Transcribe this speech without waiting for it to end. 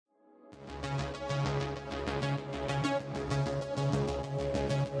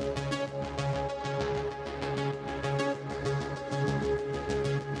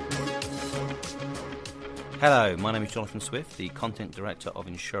Hello, my name is Jonathan Swift, the Content Director of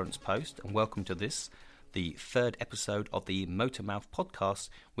Insurance Post, and welcome to this, the third episode of the Motor Mouth podcast,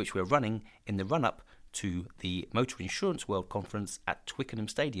 which we're running in the run-up to the Motor Insurance World Conference at Twickenham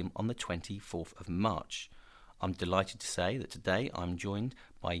Stadium on the 24th of March. I'm delighted to say that today I'm joined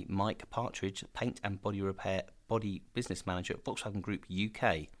by Mike Partridge, Paint and Body Repair Body Business Manager at Volkswagen Group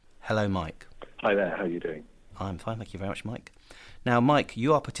UK. Hello, Mike. Hi there, how are you doing? I'm fine, thank you very much, Mike. Now, Mike,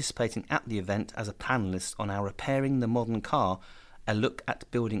 you are participating at the event as a panellist on our Repairing the Modern Car, a look at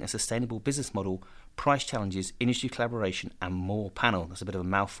building a sustainable business model, price challenges, industry collaboration and more panel. That's a bit of a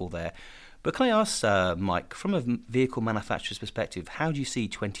mouthful there. But can I ask, Mike, from a vehicle manufacturer's perspective, how do you see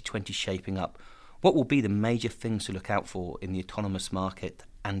 2020 shaping up? What will be the major things to look out for in the autonomous market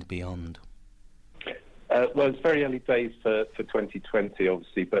and beyond? Well, it's very early days for 2020,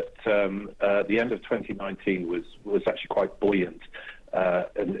 obviously, but the end of 2019 was actually quite buoyant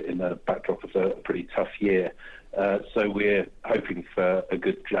in the backdrop of a pretty tough year. So we're hoping for a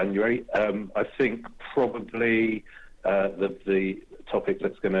good January. I think probably the topic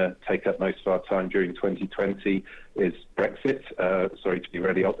that's going to take up most of our time during 2020 is Brexit. Sorry to be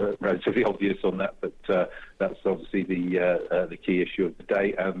relatively obvious on that, but that's obviously the key issue of the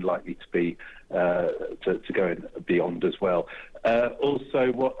day and likely to be to go beyond as well.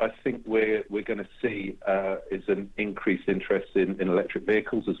 Also, what I think we're going to see is an increased interest in electric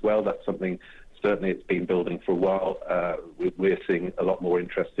vehicles as well. That's something certainly it's been building for a while. We're seeing a lot more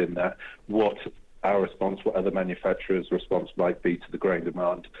interest in that. What our response, what other manufacturers' response might be to the growing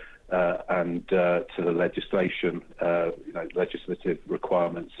demand and to the legislation, legislative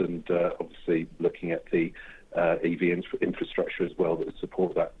requirements, and obviously looking at the EV infrastructure as well that would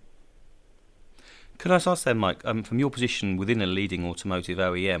support that. Could I ask then, Mike, from your position within a leading automotive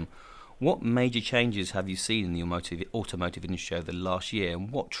OEM, what major changes have you seen in the automotive industry over the last year, and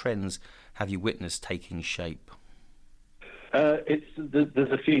what trends have you witnessed taking shape?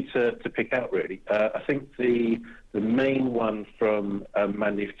 There's a few to pick out, really. I think the main one from a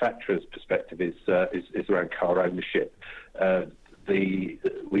manufacturer's perspective is around car ownership.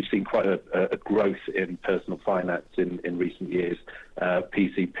 We've seen quite a growth in personal finance in recent years.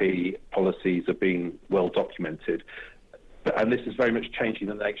 PCP policies have been well documented. And this is very much changing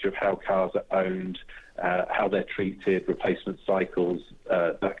the nature of how cars are owned, how they're treated, replacement cycles,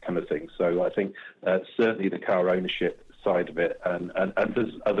 that kind of thing. So I think certainly the car ownership side of it, and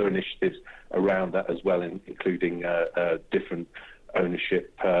there's other initiatives around that as well, including different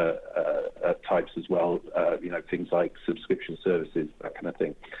ownership types as well, things like subscription services, that kind of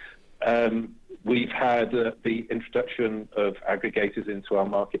thing. We've had the introduction of aggregators into our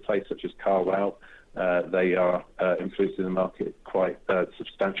marketplace, such as CarWow. They are influencing the market quite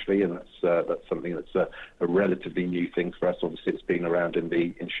substantially, and that's something that's a relatively new thing for us. Obviously, it's been around in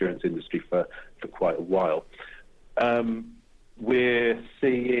the insurance industry for quite a while. We're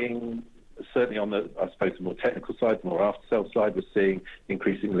seeing, certainly on the, I suppose, the more technical side, the more after-sales side, we're seeing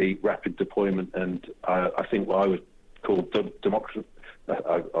increasingly rapid deployment, and I think what I would call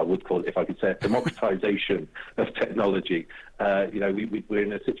I would call it, if I could say it, democratization of technology. We're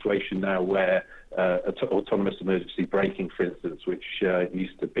in a situation now where autonomous emergency braking, for instance, which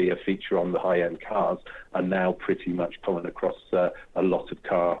used to be a feature on the high-end cars, are now pretty much common across a lot of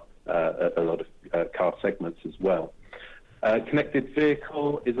car segments as well. Connected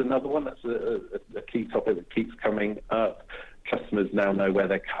vehicle is another one. That's a key topic that keeps coming up. Customers now know where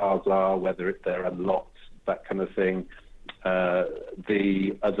their cars are, whether they're unlocked, that kind of thing.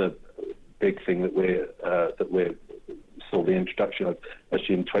 The other big thing that we saw the introduction of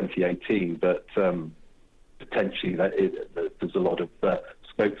actually in 2018, but potentially there's a lot of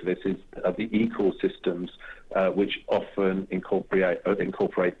scope for this, is the e-call systems, which often incorporate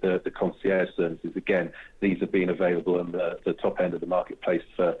the concierge services. Again, these have been available on the top end of the marketplace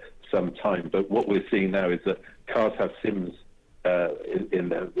for some time, but what we're seeing now is that cars have SIMs in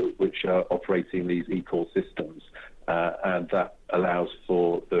there which are operating these e-call systems, and that allows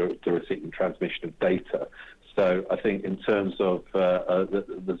for the receipt and transmission of data. So I think in terms of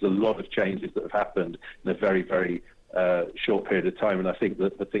there's a lot of changes that have happened in a very, very short period of time, and I think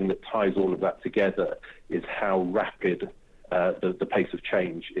that the thing that ties all of that together is how rapid the pace of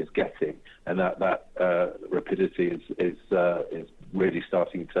change is getting, and that rapidity is really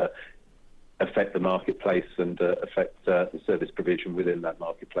starting to affect the marketplace and affect the service provision within that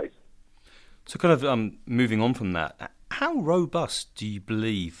marketplace. So kind of moving on from that, how robust do you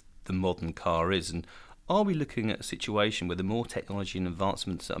believe the modern car is, and are we looking at a situation where the more technology and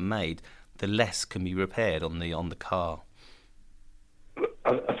advancements that are made, the less can be repaired on the car?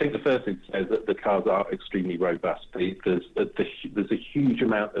 I think the first thing to say is that the cars are extremely robust. There's a huge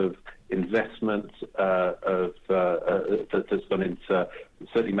amount of investment that's gone into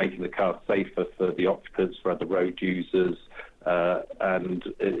certainly making the car safer for the occupants, for other road users, and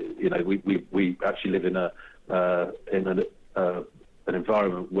we actually live in an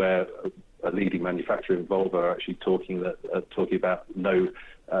environment where a leading manufacturer in Volvo are actually talking about no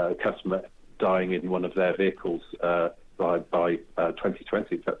customer dying in one of their vehicles by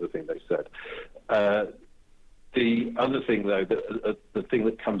 2020. That's the thing they said. The other thing, though, the thing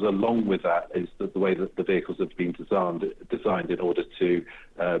that comes along with that is the way that the vehicles have been designed in order to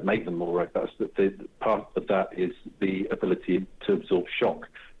make them more robust. Part of that is the ability to absorb shock,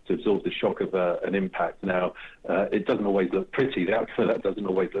 to absorb the shock of an impact. Now, it doesn't always look pretty. The outcome of that doesn't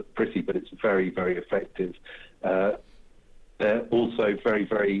always look pretty, but it's very, very effective. They're also very,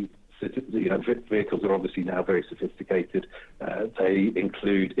 very... vehicles are obviously now very sophisticated. They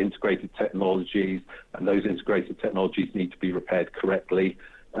include integrated technologies, and those integrated technologies need to be repaired correctly.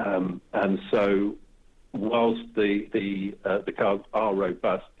 And so, whilst the cars are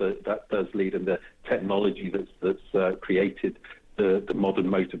robust, that does lead, and the technology that's created the modern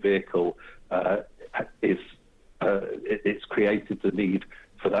motor vehicle it's created the need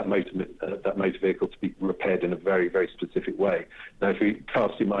for that motor vehicle to be repaired in a very, very specific way. Now, if you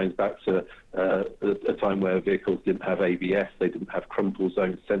cast your minds back to a time where vehicles didn't have ABS, they didn't have crumple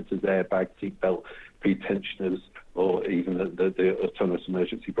zone sensors, airbags, seatbelt pretensioners, or even the autonomous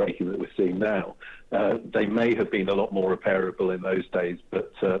emergency braking that we're seeing now, they may have been a lot more repairable in those days,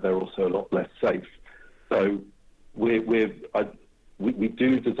 but they're also a lot less safe. So we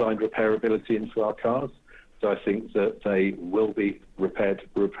do design repairability into our cars. So I think that they will be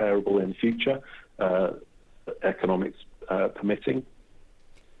repairable in future, economics permitting.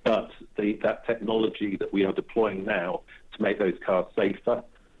 But that technology that we are deploying now to make those cars safer,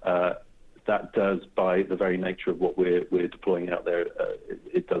 that does, by the very nature of what we're deploying out there,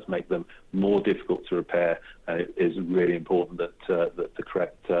 it does make them more difficult to repair. And it is really important that the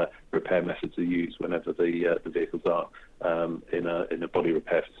correct repair methods are used whenever the vehicles are in a body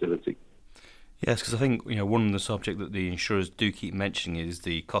repair facility. Yes, because I think one of the subjects that the insurers do keep mentioning is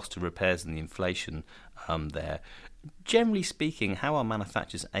the cost of repairs and the inflation there. Generally speaking, how are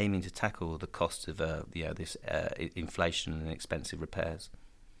manufacturers aiming to tackle the cost of this inflation and expensive repairs?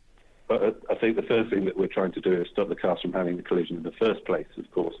 But I think the first thing that we're trying to do is stop the cars from having the collision in the first place, of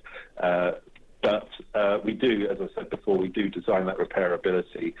course. But we do, as I said before, we do design that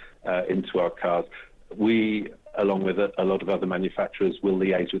repairability into our cars. We, along with a lot of other manufacturers, will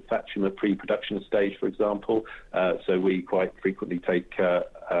liaise with Thatcham at pre-production stage, for example. So we quite frequently take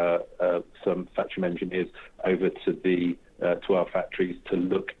some Thatcham engineers over to our factories to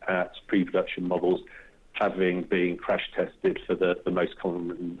look at pre-production models, having been crash tested for the most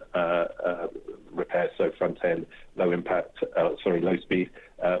common repairs, so front end, low speed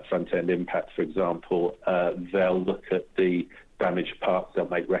front end impact, for example. They'll look at the damaged parts, they'll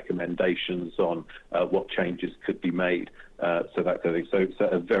make recommendations on what changes could be made, so that kind of thing. So it's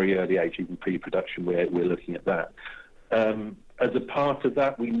at a very early age, even pre-production, we're looking at that. As a part of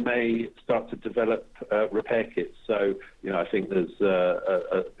that, we may start to develop repair kits. So, I think there's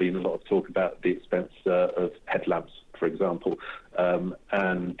been a lot of talk about the expense of headlamps, for example.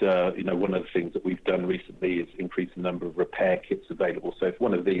 One of the things that we've done recently is increase the number of repair kits available. So if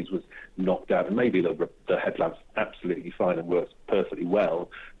one of these was knocked out, and maybe the headlamp's absolutely fine and works perfectly well,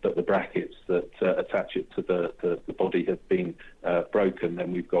 but the brackets that attach it to the body have been broken,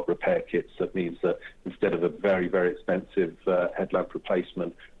 then we've got repair kits. That means that instead of a very, very expensive headlamp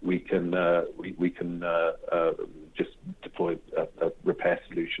replacement, we can just deploy repair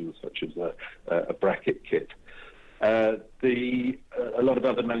solutions such as a bracket kit. A lot of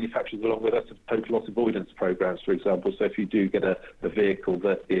other manufacturers along with us have total loss avoidance programs, for example. So if you do get a vehicle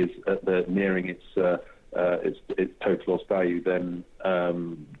that is nearing its total loss value, then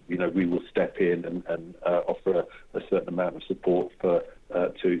we will step in and offer a certain amount of support to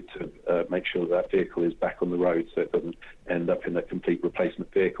make sure that vehicle is back on the road, so it doesn't end up in a complete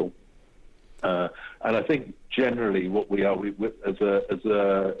replacement vehicle. And I think generally what we are, as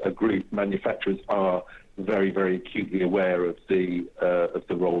a group, manufacturers are very, very acutely aware of the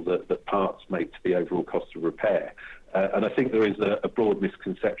role that parts make to the overall cost of repair. And I think there is a broad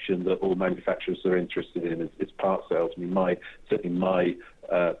misconception that all manufacturers are interested in is part sales. I mean, certainly my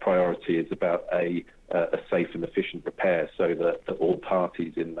priority is about a safe and efficient repair, so that all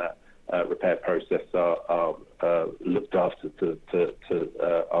parties in that repair process are looked after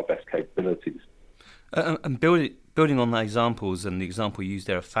to our best capabilities. And building on the examples and the example used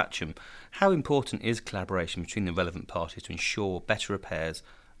there of Thatcham, how important is collaboration between the relevant parties to ensure better repairs,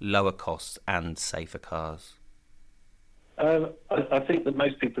 lower costs and safer cars? I think that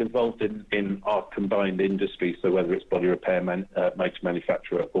most people involved in our combined industry, so whether it's body repair, motor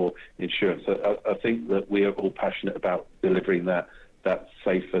manufacturer or insurance, I think that we are all passionate about delivering that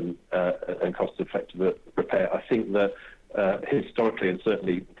safe and cost-effective repair. I think that historically, and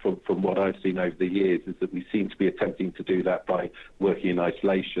certainly from what I've seen over the years, is that we seem to be attempting to do that by working in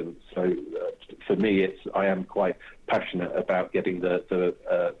isolation. So for me, I am quite passionate about getting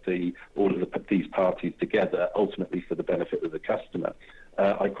all of these parties together, ultimately for the benefit of the customer.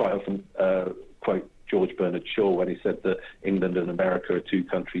 I quite often quote George Bernard Shaw when he said that England and America are two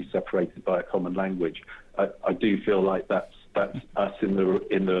countries separated by a common language. I do feel like that's us in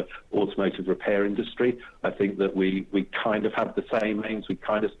the automotive repair industry. I think that we kind of have the same aims, we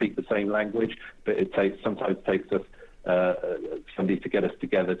kind of speak the same language, but sometimes takes us somebody to get us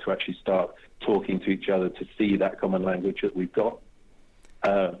together to actually start talking to each other to see that common language that we've got.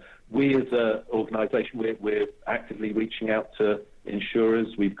 We as an organisation, we're actively reaching out to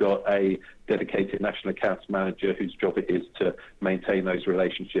insurers. We've got a dedicated national accounts manager whose job it is to maintain those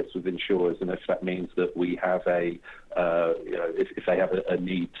relationships with insurers, and if that means that we have if they have a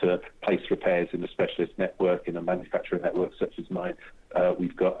need to place repairs in a specialist network, in a manufacturer network such as mine,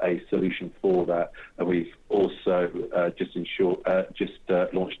 we've got a solution for that. And we've also just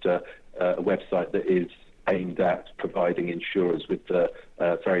launched a website that is aimed at providing insurers with the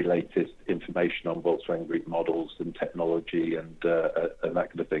very latest information on Volkswagen Group models and technology and that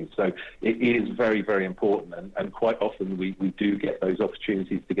kind of thing. So it is very, very important, and quite often we do get those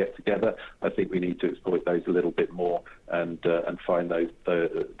opportunities to get together. I think we need to exploit those a little bit more and find the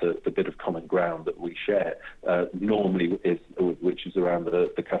bit of common ground that we share. Normally, which is around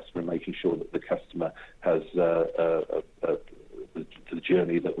the customer, making sure that the customer has the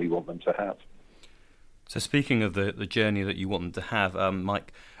journey that we want them to have. So speaking of the journey that you want them to have,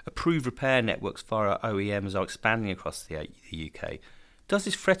 Mike, approved repair networks via OEMs are expanding across the UK. Does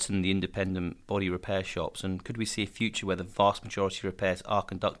this threaten the independent body repair shops, and could we see a future where the vast majority of repairs are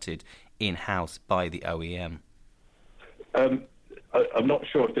conducted in-house by the OEM? I'm not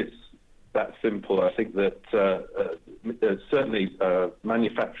sure if it's that simple. I think that certainly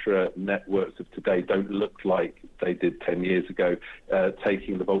manufacturer networks of today don't look like they did 10 years ago.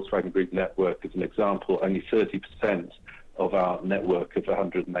 Taking the Volkswagen Group network as an example, only 30% of our network of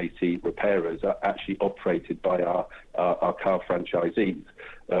 180 repairers are actually operated by our car franchisees.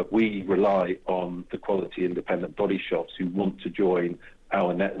 We rely on the quality independent body shops who want to join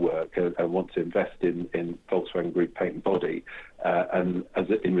our network and want to invest in Volkswagen Group Paint and Body, and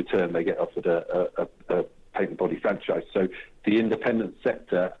in return they get offered a paint and body franchise. So the independent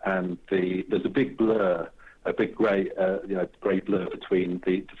sector and there's a big blur, a big grey blur between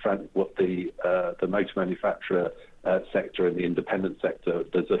what the motor manufacturer sector and the independent sector.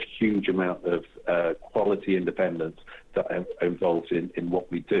 There's a huge amount of quality independence that are involved in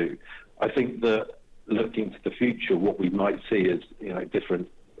what we do. I think that looking to the future, what we might see is different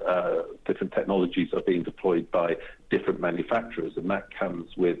technologies are being deployed by different manufacturers, and that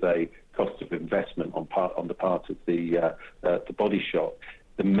comes with a cost of investment on the part of the body shop.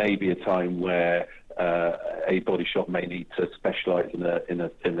 There may be a time where a body shop may need to specialise in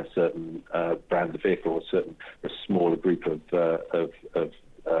a certain brand of vehicle or a smaller group of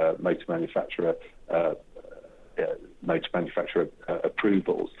motor manufacturer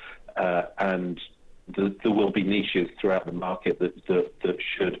approvals, and there will be niches throughout the market that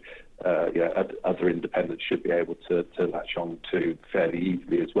should other independents should be able to latch on to fairly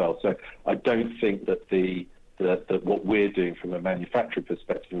easily as well. So I don't think that that what we're doing from a manufacturer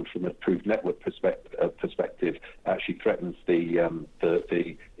perspective and from an approved network perspective actually threatens the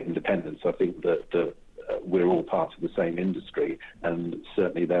independence. I think that we're all part of the same industry, and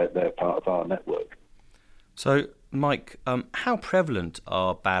certainly they're part of our network. So, Mike, how prevalent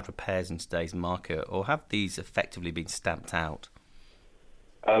are bad repairs in today's market, or have these effectively been stamped out?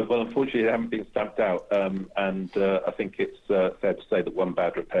 Well, unfortunately, they haven't been stamped out, and I think it's fair to say that one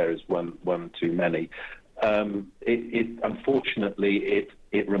bad repair is one too many. Unfortunately,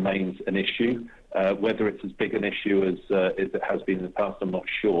 it remains an issue. Whether it's as big an issue as it has been in the past, I'm not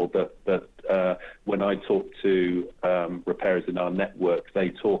sure. But when I talk to repairers in our network, they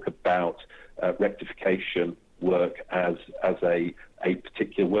talk about rectification work as a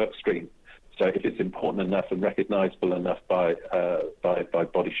particular work stream. So if it's important enough and recognisable enough by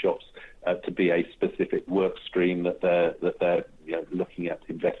body shops to be a specific work stream that they're looking at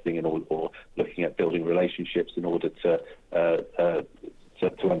investing in or looking at building relationships in order to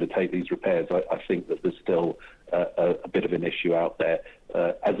undertake these repairs, I think that there's still a bit of an issue out there.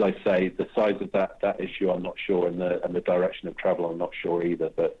 As I say, the size of that issue I'm not sure, and the direction of travel I'm not sure either.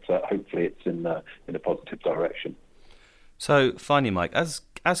 But hopefully it's in a positive direction. So finally, Mike, as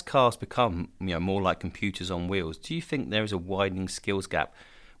cars become more like computers on wheels, do you think there is a widening skills gap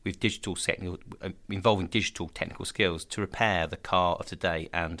with involving digital technical skills to repair the car of today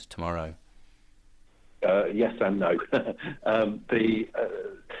and tomorrow? Yes and no. The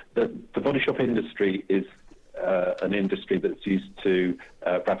body shop industry is an industry that's used to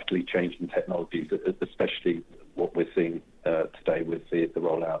rapidly changing technologies, especially what we're seeing today with the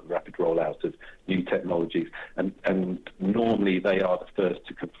rapid rollout of new technologies. And normally they are the first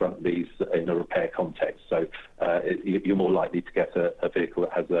to confront these in a repair context. So you're more likely to get a vehicle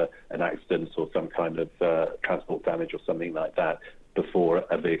that has an accident or some kind of transport damage or something like that before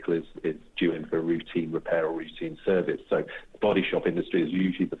a vehicle is due in for a routine repair or routine service. So the body shop industry is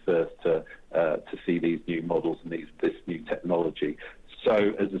usually the first to see these new models and this new technology.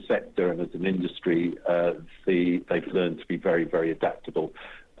 So as a sector and as an industry, they've learned to be very, very adaptable.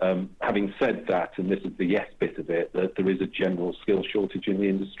 Having said that, and this is the yes bit of it, that there is a general skill shortage in the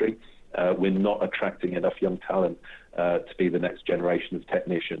industry. We're not attracting enough young talent to be the next generation of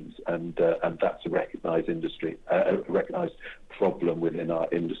technicians, and that's a recognised problem within our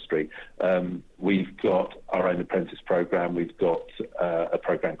industry. We've got our own apprentice program. We've got a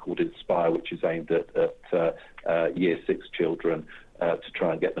program called Inspire, which is aimed at Year 6 children to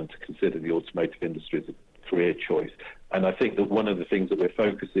try and get them to consider the automotive industry as a career choice. And I think that one of the things that we're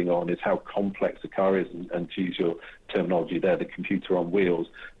focusing on is how complex a car is, and to use your terminology there, the computer on wheels.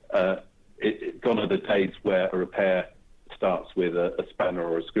 Gone are the days where a repair starts with a spanner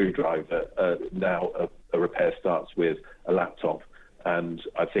or a screwdriver. Now a repair starts with a laptop, and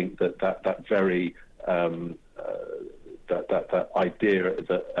I think that very that idea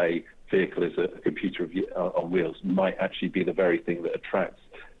that a vehicle is a computer on wheels might actually be the very thing that attracts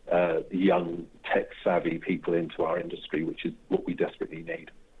young tech-savvy people into our industry, which is what we desperately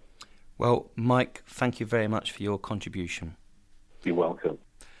need. Well, Mike, thank you very much for your contribution. You're welcome.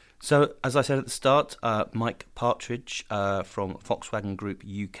 So, as I said at the start, Mike Partridge from Volkswagen Group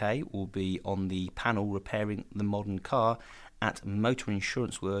UK will be on the panel Repairing the Modern Car at Motor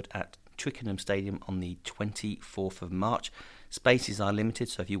Insurance World at Twickenham Stadium on the 24th of March. Spaces are limited,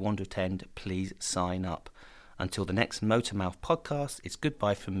 so if you want to attend, please sign up. Until the next Motormouth podcast, it's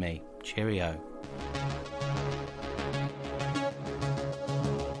goodbye from me. Cheerio.